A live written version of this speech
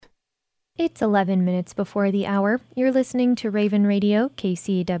It's 11 minutes before the hour. You're listening to Raven Radio,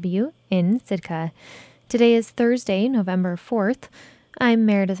 KCW, in Sitka. Today is Thursday, November 4th. I'm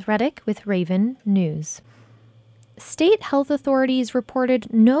Meredith Reddick with Raven News. State health authorities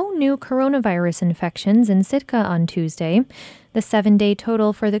reported no new coronavirus infections in Sitka on Tuesday. The 7-day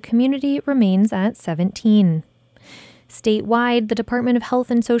total for the community remains at 17. Statewide, the Department of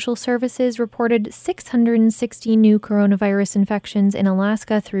Health and Social Services reported 660 new coronavirus infections in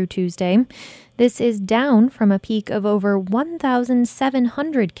Alaska through Tuesday. This is down from a peak of over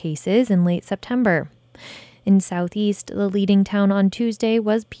 1,700 cases in late September. In Southeast, the leading town on Tuesday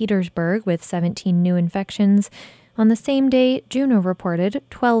was Petersburg with 17 new infections. On the same day, Juneau reported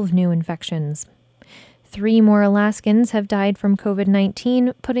 12 new infections. 3 more Alaskans have died from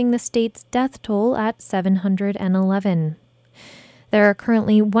COVID-19, putting the state's death toll at 711. There are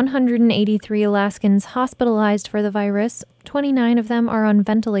currently 183 Alaskans hospitalized for the virus. 29 of them are on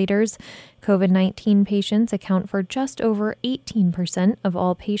ventilators. COVID-19 patients account for just over 18% of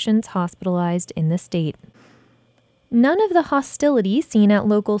all patients hospitalized in the state. None of the hostility seen at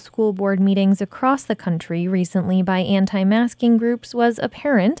local school board meetings across the country recently by anti-masking groups was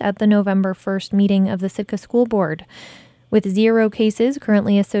apparent at the November 1st meeting of the Sitka School Board. With 0 cases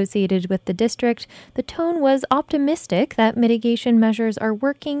currently associated with the district, the tone was optimistic that mitigation measures are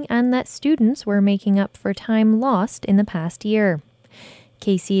working and that students were making up for time lost in the past year.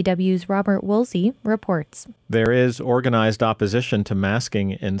 KCW's Robert Woolsey reports. There is organized opposition to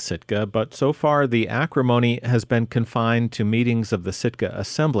masking in Sitka, but so far the acrimony has been confined to meetings of the Sitka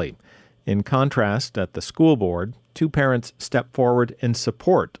Assembly. In contrast, at the school board, 2 parents stepped forward in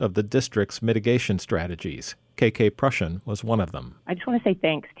support of the district's mitigation strategies. KK Prussian was one of them. I just want to say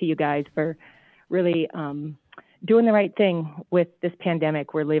thanks to you guys for really doing the right thing with this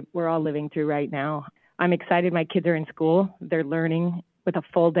pandemic we're all living through right now. I'm excited my kids are in school. They're learning with a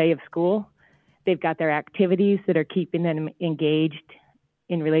full day of school. They've got their activities that are keeping them engaged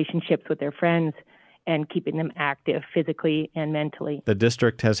in relationships with their friends and keeping them active physically and mentally. The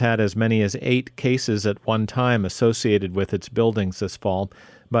district has had as many as 8 cases at one time associated with its buildings this fall,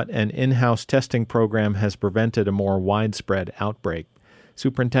 but an in-house testing program has prevented a more widespread outbreak.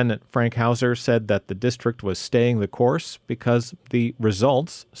 Superintendent Frank Hauser said that the district was staying the course because the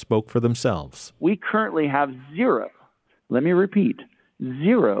results spoke for themselves. We currently have 0, let me repeat,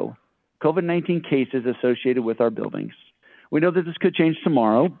 0 COVID-19 cases associated with our buildings. We know that this could change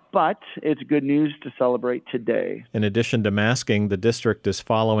tomorrow, but it's good news to celebrate today. In addition to masking, the district is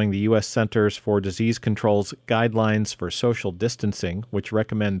following the U.S. Centers for Disease Control's guidelines for social distancing, which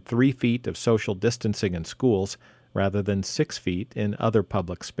recommend 3 feet of social distancing in schools rather than 6 feet in other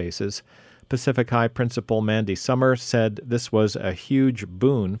public spaces. Pacific High Principal Mandy Summer said this was a huge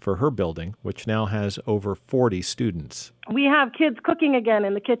boon for her building, which now has over 40 students. We have kids cooking again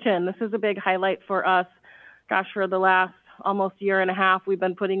in the kitchen. This is a big highlight for us. Gosh, for the last almost year and a half, we've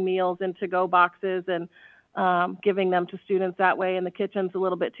been putting meals in to-go boxes and giving them to students that way. And the kitchen's a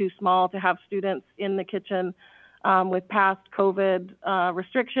little bit too small to have students in the kitchen with past COVID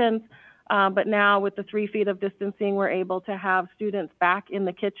restrictions. But now with the 3 feet of distancing, we're able to have students back in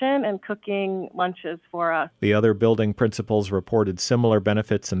the kitchen and cooking lunches for us. The other building principals reported similar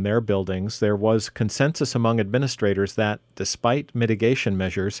benefits in their buildings. There was consensus among administrators that, despite mitigation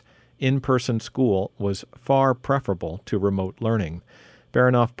measures, in-person school was far preferable to remote learning.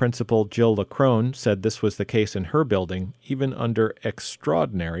 Baranoff Principal Jill LaCrone said this was the case in her building, even under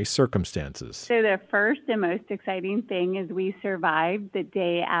extraordinary circumstances. So the first and most exciting thing is we survived the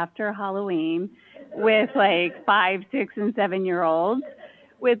day after Halloween with 5, 6, and 7-year-olds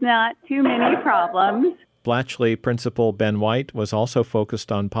with not too many problems. Blatchley Principal Ben White was also focused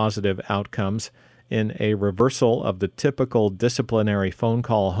on positive outcomes. In a reversal of the typical disciplinary phone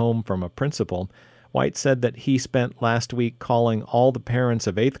call home from a principal, White said that he spent last week calling all the parents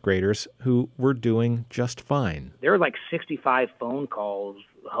of 8th graders who were doing just fine. There were 65 phone calls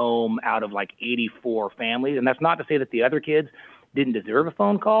home out of 84 families. And that's not to say that the other kids didn't deserve a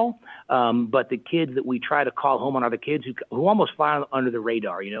phone call, but the kids that we try to call home on are the kids who almost fly under the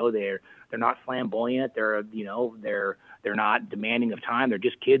radar. They're not flamboyant. They're not demanding of time. They're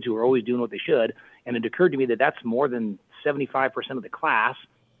just kids who are always doing what they should. And it occurred to me that that's more than 75% of the class.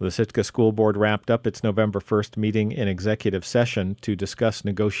 The Sitka School Board wrapped up its November 1st meeting in executive session to discuss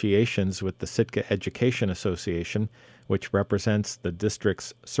negotiations with the Sitka Education Association, which represents the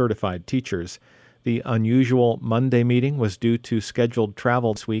district's certified teachers. The unusual Monday meeting was due to scheduled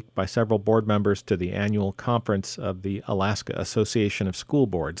travel this week by several board members to the annual conference of the Alaska Association of School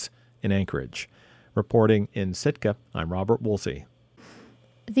Boards in Anchorage. Reporting in Sitka, I'm Robert Woolsey.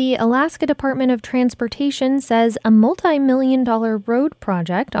 The Alaska Department of Transportation says a multi-million-dollar road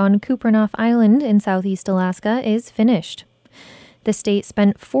project on Kupreanof Island in southeast Alaska is finished. The state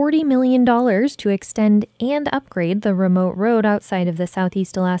spent $40 million to extend and upgrade the remote road outside of the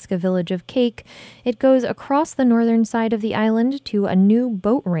southeast Alaska village of Kake. It goes across the northern side of the island to a new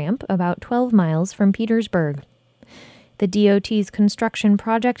boat ramp about 12 miles from Petersburg. The DOT's construction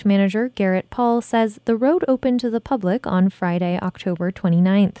project manager, Garrett Paul, says the road opened to the public on Friday, October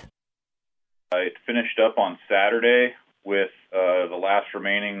 29th. It finished up on Saturday with the last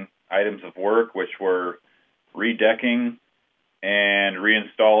remaining items of work, which were redecking and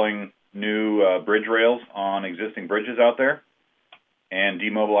reinstalling new bridge rails on existing bridges out there and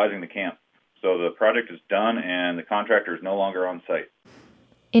demobilizing the camp. So the project is done and the contractor is no longer on site.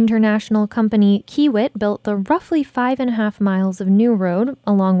 International company Kiewit built the roughly 5.5 miles of new road,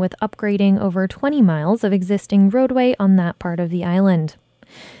 along with upgrading over 20 miles of existing roadway on that part of the island.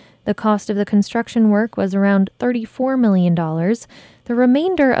 The cost of the construction work was around $34 million. The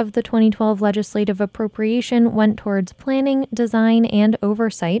remainder of the 2012 legislative appropriation went towards planning, design, and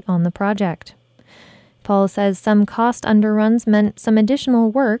oversight on the project. Paul says some cost underruns meant some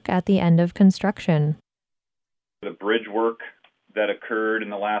additional work at the end of construction. The bridge work that occurred in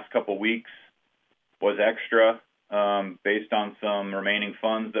the last couple weeks was extra based on some remaining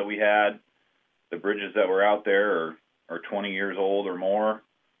funds that we had. The bridges that were out there are 20 years old or more,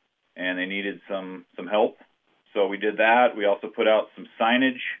 and they needed some help. So we did that. We also put out some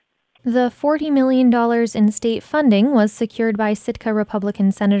signage. The $40 million in state funding was secured by Sitka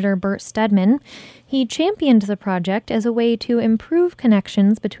Republican Senator Bert Stedman. He championed the project as a way to improve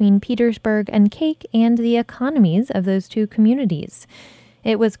connections between Petersburg and Kake and the economies of those two communities.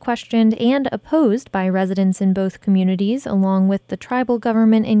 It was questioned and opposed by residents in both communities, along with the tribal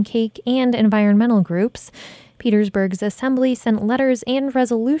government in Kake and environmental groups. Petersburg's assembly sent letters and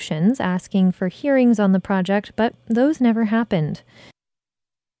resolutions asking for hearings on the project, but those never happened.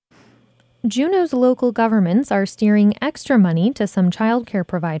 Juneau's local governments are steering extra money to some childcare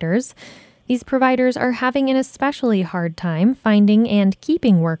providers. These providers are having an especially hard time finding and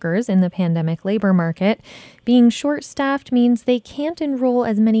keeping workers in the pandemic labor market. Being short-staffed means they can't enroll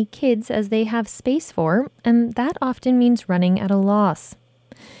as many kids as they have space for, and that often means running at a loss.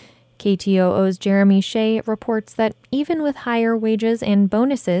 KTOO's Jeremy Shea reports that even with higher wages and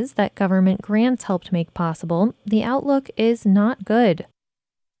bonuses that government grants helped make possible, the outlook is not good.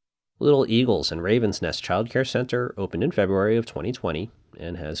 Little Eagles and Raven's Nest Child Care Center opened in February of 2020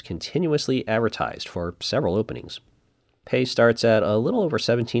 and has continuously advertised for several openings. Pay starts at a little over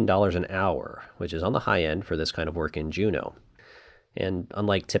 $17 an hour, which is on the high end for this kind of work in Juneau. And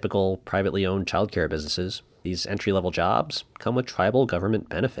unlike typical privately owned childcare businesses, these entry-level jobs come with tribal government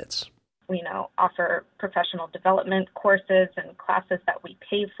benefits. We offer professional development courses and classes that we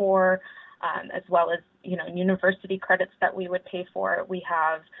pay for, as well as, university credits that we would pay for. We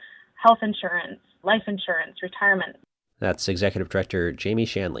have health insurance, life insurance, retirement. That's Executive Director Jamie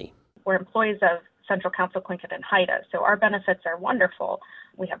Shanley. We're employees of Central Council Tlingit and Haida, so our benefits are wonderful.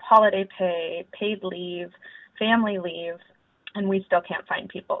 We have holiday pay, paid leave, family leave, and we still can't find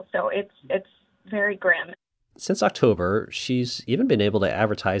people. So it's very grim. Since October, she's even been able to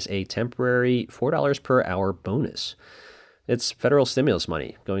advertise a temporary $4 per hour bonus. It's federal stimulus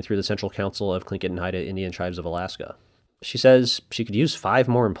money going through the Central Council of Tlingit and Haida Indian Tribes of Alaska. She says she could use 5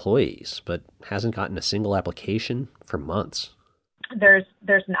 more employees, but hasn't gotten a single application for months. There's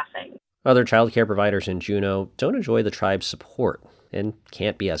nothing. Other childcare providers in Juneau don't enjoy the tribe's support and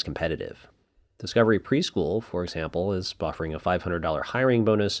can't be as competitive. Discovery Preschool, for example, is offering a $500 hiring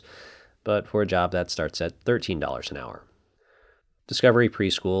bonus, but for a job that starts at $13 an hour. Discovery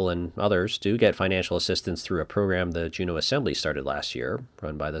Preschool and others do get financial assistance through a program the Juneau Assembly started last year,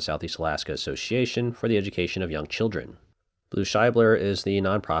 run by the Southeast Alaska Association for the Education of Young Children. Blue Scheibler is the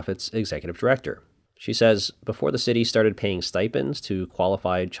nonprofit's executive director. She says before the city started paying stipends to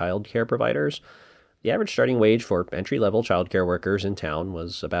qualified child care providers, the average starting wage for entry-level child care workers in town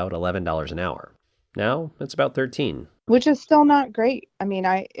was about $11 an hour. Now it's about $13. Which is still not great.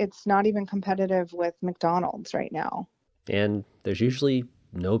 It's not even competitive with McDonald's right now. And there's usually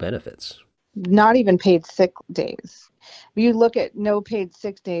no benefits. Not even paid sick days. If you look at no paid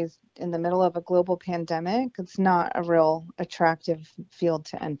sick days in the middle of a global pandemic, it's not a real attractive field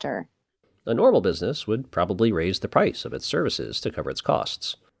to enter. A normal business would probably raise the price of its services to cover its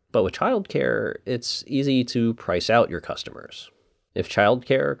costs. But with childcare, it's easy to price out your customers. If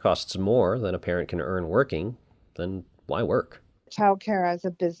childcare costs more than a parent can earn working, then why work? Childcare as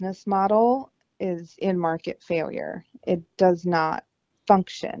a business model is in market failure. It does not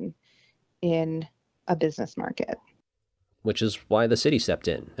function in a business market. which is why the city stepped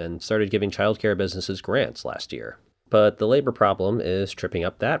in and started giving childcare businesses grants last year. But the labor problem is tripping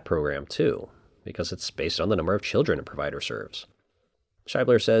up that program too, because it's based on the number of children a provider serves.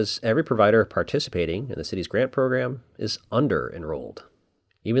 Scheibler says every provider participating in the city's grant program is under-enrolled,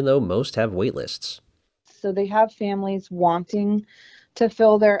 even though most have wait lists. So they have families wanting to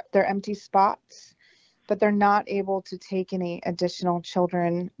fill their empty spots, but they're not able to take any additional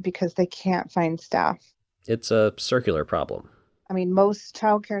children because they can't find staff. It's a circular problem. I mean, most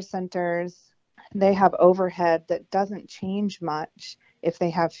childcare centers, they have overhead that doesn't change much if they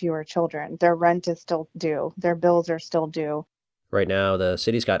have fewer children. Their rent is still due. Their bills are still due. Right now, the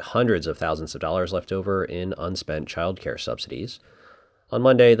city's got hundreds of thousands of dollars left over in unspent childcare subsidies. On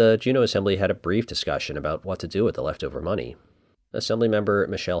Monday, the Juneau Assembly had a brief discussion about what to do with the leftover money. Assemblymember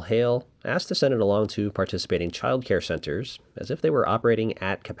Michelle Hale asked the Senate along to participating childcare centers as if they were operating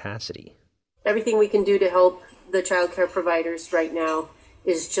at capacity. Everything we can do to help the childcare providers right now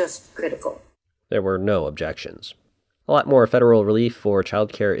is just critical. There were no objections. A lot more federal relief for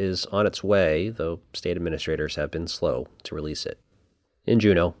childcare is on its way, though state administrators have been slow to release it. In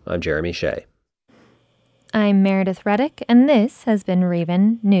Juneau, I'm Jeremy Shea. I'm Meredith Reddick, and this has been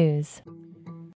Raven News.